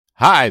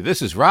Hi,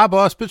 this is Rob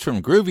Auspitz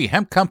from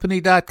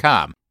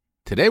GroovyHempCompany.com.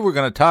 Today we're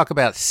going to talk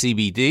about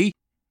CBD,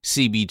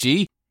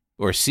 CBG,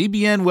 or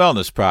CBN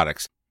wellness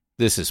products.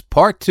 This is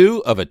part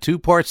 2 of a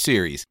 2-part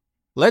series.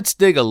 Let's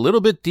dig a little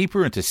bit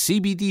deeper into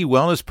CBD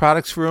wellness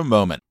products for a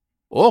moment.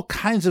 All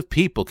kinds of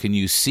people can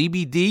use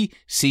CBD,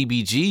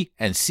 CBG,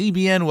 and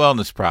CBN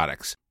wellness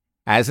products.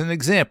 As an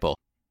example,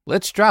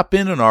 let's drop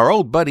in on our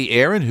old buddy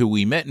Aaron, who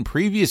we met in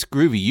previous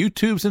Groovy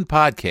YouTubes and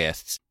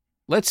podcasts.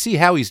 Let's see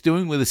how he's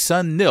doing with his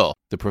son Nil,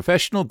 the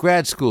professional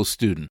grad school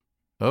student.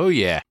 Oh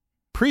yeah.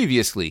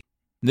 Previously,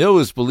 Nil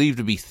was believed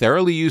to be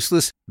thoroughly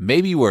useless,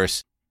 maybe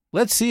worse.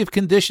 Let's see if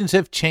conditions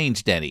have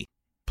changed any.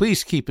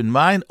 Please keep in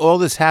mind all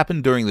this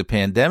happened during the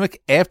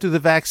pandemic after the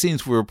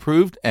vaccines were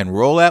approved and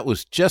rollout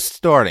was just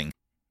starting.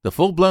 The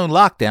full-blown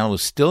lockdown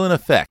was still in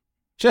effect.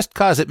 Just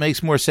cause it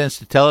makes more sense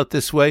to tell it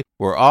this way,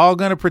 we're all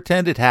going to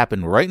pretend it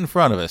happened right in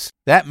front of us.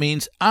 That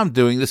means I'm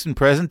doing this in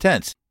present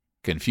tense.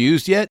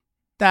 Confused yet?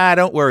 Nah,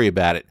 don't worry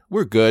about it.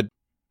 We're good.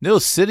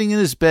 Nil's sitting in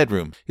his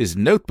bedroom. His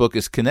notebook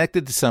is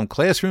connected to some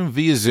classroom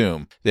via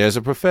Zoom. There's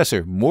a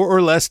professor, more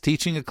or less,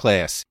 teaching a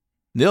class.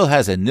 Nil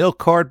has a Nil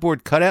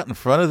cardboard cutout in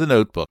front of the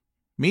notebook.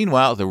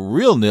 Meanwhile, the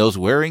real Nil's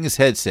wearing his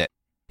headset.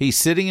 He's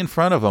sitting in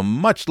front of a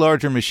much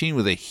larger machine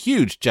with a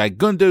huge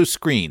gigundo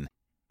screen.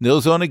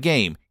 Nil's on a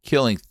game,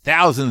 killing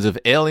thousands of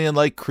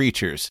alien-like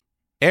creatures.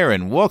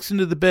 Aaron walks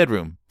into the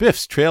bedroom.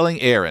 Biff's trailing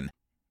Aaron.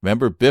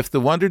 Remember Biff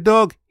the Wonder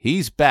Dog?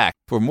 He's back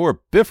for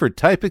more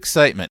Bifford-type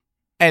excitement.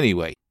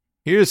 Anyway,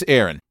 here's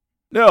Aaron.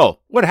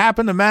 Nil, what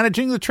happened to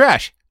managing the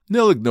trash?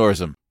 Nil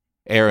ignores him.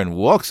 Aaron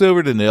walks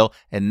over to Nil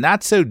and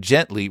not so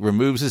gently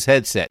removes his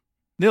headset.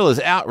 Nil is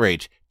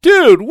outraged.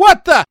 Dude,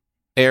 what the?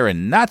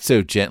 Aaron not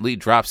so gently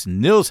drops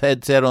Nil's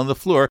headset on the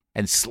floor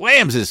and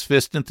slams his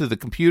fist into the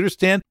computer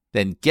stand,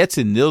 then gets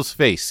in Nil's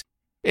face.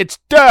 It's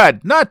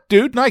Dad, not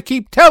dude, and I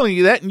keep telling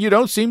you that and you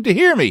don't seem to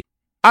hear me.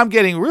 I'm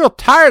getting real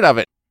tired of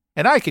it.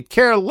 And I could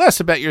care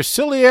less about your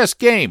silly-ass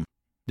game.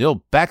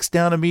 Nil backs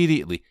down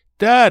immediately.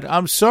 Dad,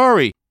 I'm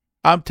sorry.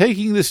 I'm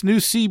taking this new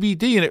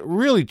CBD and it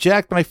really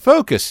jacked my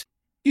focus.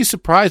 You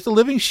surprised the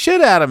living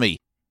shit out of me.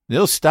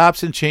 Nil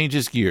stops and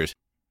changes gears.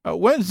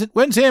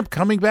 When's Amp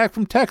coming back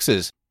from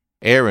Texas?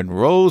 Aaron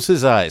rolls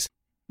his eyes.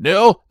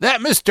 Nil,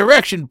 that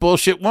misdirection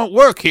bullshit won't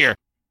work here.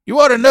 You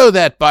ought to know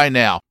that by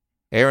now.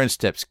 Aaron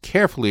steps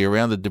carefully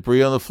around the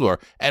debris on the floor.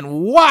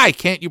 And why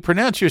can't you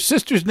pronounce your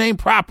sister's name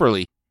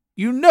properly?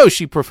 You know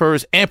she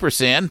prefers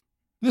ampersand.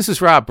 This is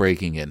Rob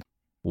breaking in.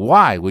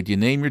 Why would you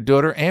name your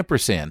daughter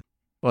Ampersand?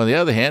 On the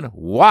other hand,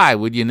 why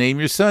would you name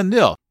your son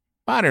Nil?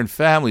 Modern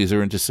families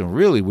are into some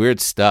really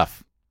weird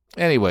stuff.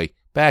 Anyway,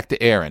 back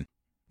to Aaron.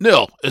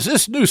 Nil, is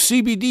this new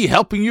CBD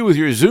helping you with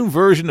your Zoom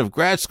version of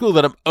grad school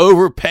that I'm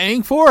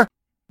overpaying for?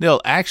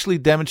 Nil actually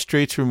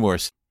demonstrates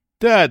remorse.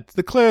 Dad,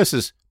 the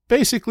classes,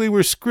 basically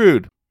we're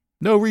screwed.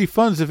 No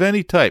refunds of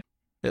any type.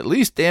 At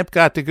least Amp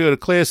got to go to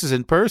classes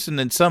in person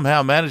and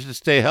somehow managed to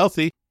stay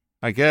healthy,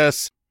 I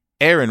guess.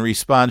 Aaron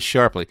responds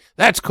sharply.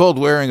 That's called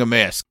wearing a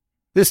mask.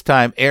 This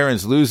time,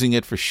 Aaron's losing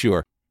it for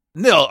sure.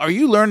 Nil, are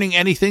you learning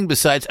anything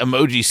besides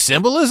emoji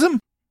symbolism?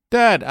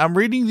 Dad, I'm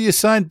reading the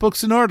assigned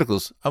books and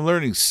articles. I'm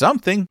learning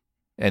something.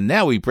 And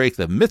now we break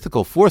the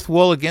mythical fourth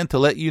wall again to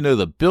let you know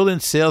the built-in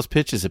sales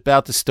pitch is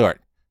about to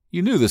start.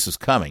 You knew this was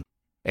coming.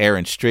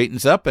 Aaron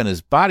straightens up and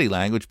his body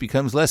language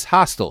becomes less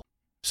hostile.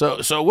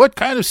 So what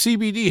kind of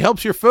CBD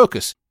helps your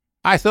focus?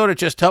 I thought it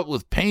just helped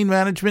with pain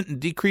management and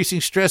decreasing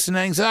stress and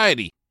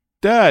anxiety.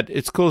 Dad,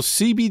 it's called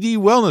CBD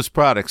wellness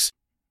products.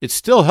 It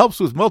still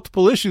helps with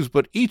multiple issues,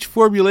 but each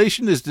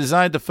formulation is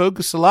designed to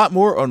focus a lot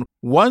more on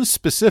one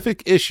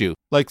specific issue.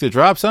 Like the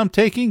drops I'm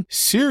taking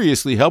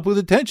seriously help with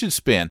attention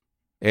span.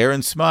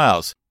 Aaron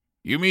smiles.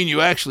 You mean you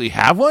actually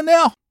have one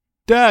now?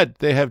 Dad,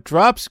 they have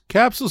drops,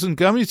 capsules, and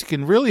gummies that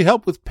can really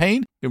help with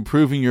pain,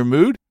 improving your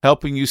mood,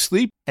 helping you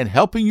sleep, and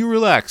helping you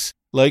relax.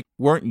 Like,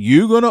 weren't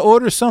you going to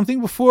order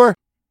something before?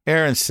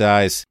 Aaron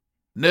sighs.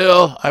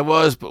 No, I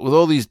was, but with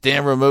all these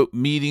damn remote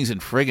meetings and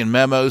friggin'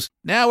 memos,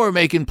 now we're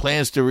making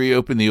plans to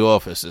reopen the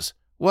offices.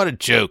 What a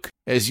joke.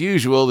 As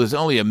usual, there's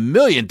only a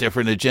million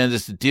different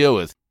agendas to deal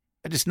with.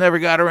 I just never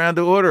got around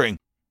to ordering.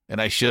 And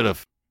I should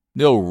have.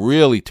 Nil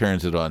really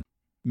turns it on.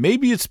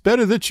 Maybe it's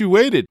better that you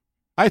waited.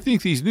 I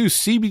think these new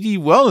CBD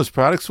wellness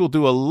products will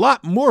do a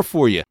lot more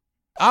for you.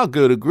 I'll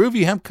go to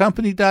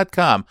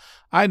GroovyHempCompany.com.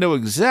 I know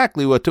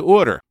exactly what to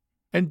order.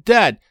 And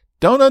Dad,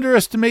 don't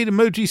underestimate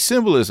emoji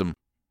symbolism.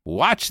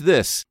 Watch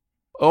this.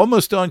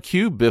 Almost on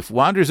cue, Biff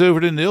wanders over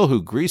to Nil,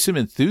 who greets him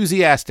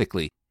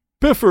enthusiastically.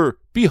 Biffer,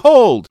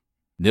 behold!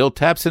 Nil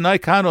taps an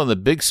icon on the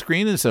big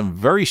screen and some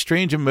very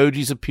strange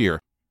emojis appear.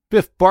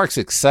 Biff barks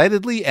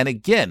excitedly and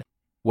again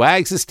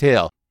wags his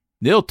tail.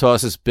 Nil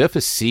tosses Biff a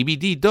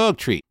CBD dog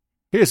treat.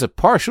 Here's a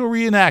partial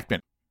reenactment.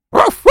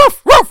 Ruff,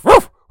 ruff, ruff,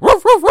 ruff,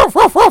 ruff, ruff, ruff,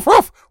 ruff, ruff,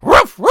 ruff,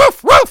 ruff,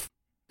 ruff, ruff.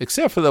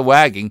 Except for the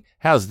wagging,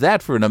 how's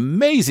that for an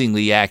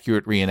amazingly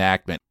accurate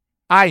reenactment?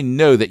 I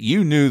know that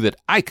you knew that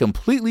I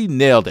completely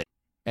nailed it.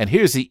 And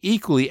here's the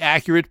equally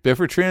accurate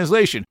Biffer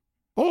translation.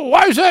 Oh,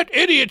 why's that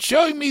idiot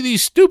showing me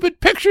these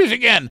stupid pictures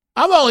again?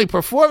 I'm only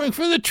performing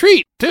for the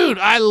treat. Dude,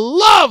 I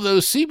love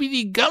those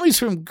CBD gummies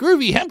from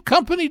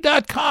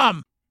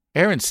GroovyHempCompany.com.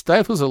 Aaron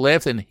stifles a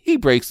laugh and he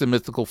breaks the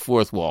mythical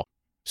fourth wall.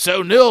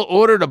 So Nil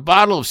ordered a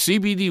bottle of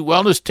CBD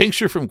wellness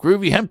tincture from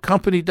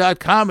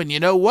GroovyHempCompany.com, and you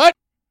know what?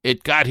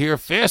 It got here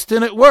fast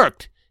and it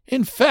worked.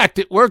 In fact,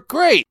 it worked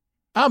great.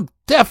 I'm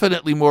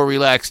definitely more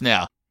relaxed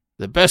now.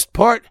 The best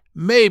part?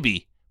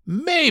 Maybe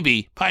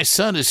my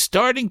son is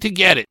starting to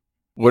get it.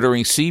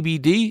 Ordering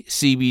CBD,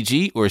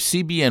 CBG, or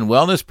CBN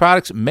wellness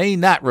products may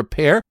not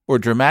repair or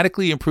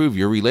dramatically improve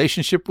your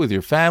relationship with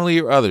your family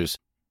or others,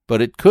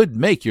 but it could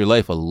make your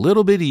life a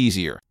little bit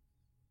easier.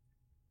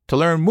 To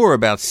learn more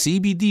about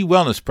CBD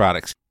wellness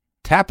products,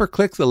 tap or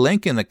click the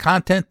link in the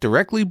content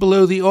directly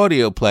below the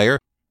audio player,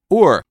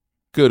 or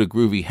go to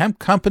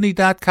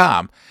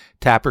GroovyHempCompany.com,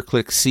 tap or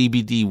click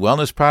CBD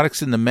wellness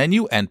products in the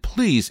menu, and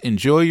please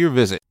enjoy your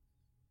visit.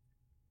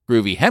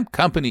 Groovy Hemp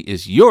Company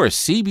is your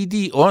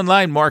CBD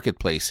online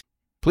marketplace.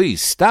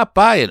 Please stop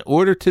by and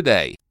order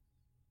today.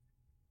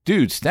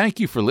 Dudes, thank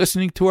you for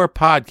listening to our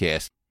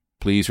podcast.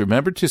 Please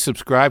remember to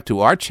subscribe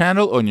to our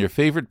channel on your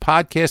favorite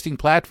podcasting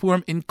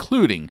platform,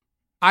 including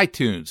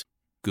iTunes,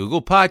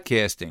 Google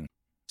Podcasting,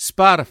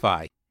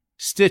 Spotify,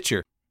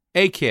 Stitcher,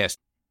 Acast,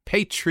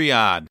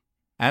 Patreon,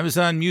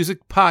 Amazon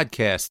Music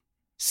Podcast,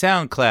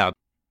 SoundCloud,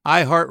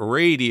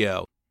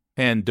 iHeartRadio,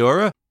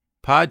 Pandora,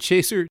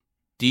 Podchaser,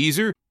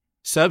 Deezer,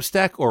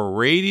 Substack, or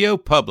Radio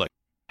Public.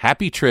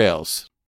 Happy trails.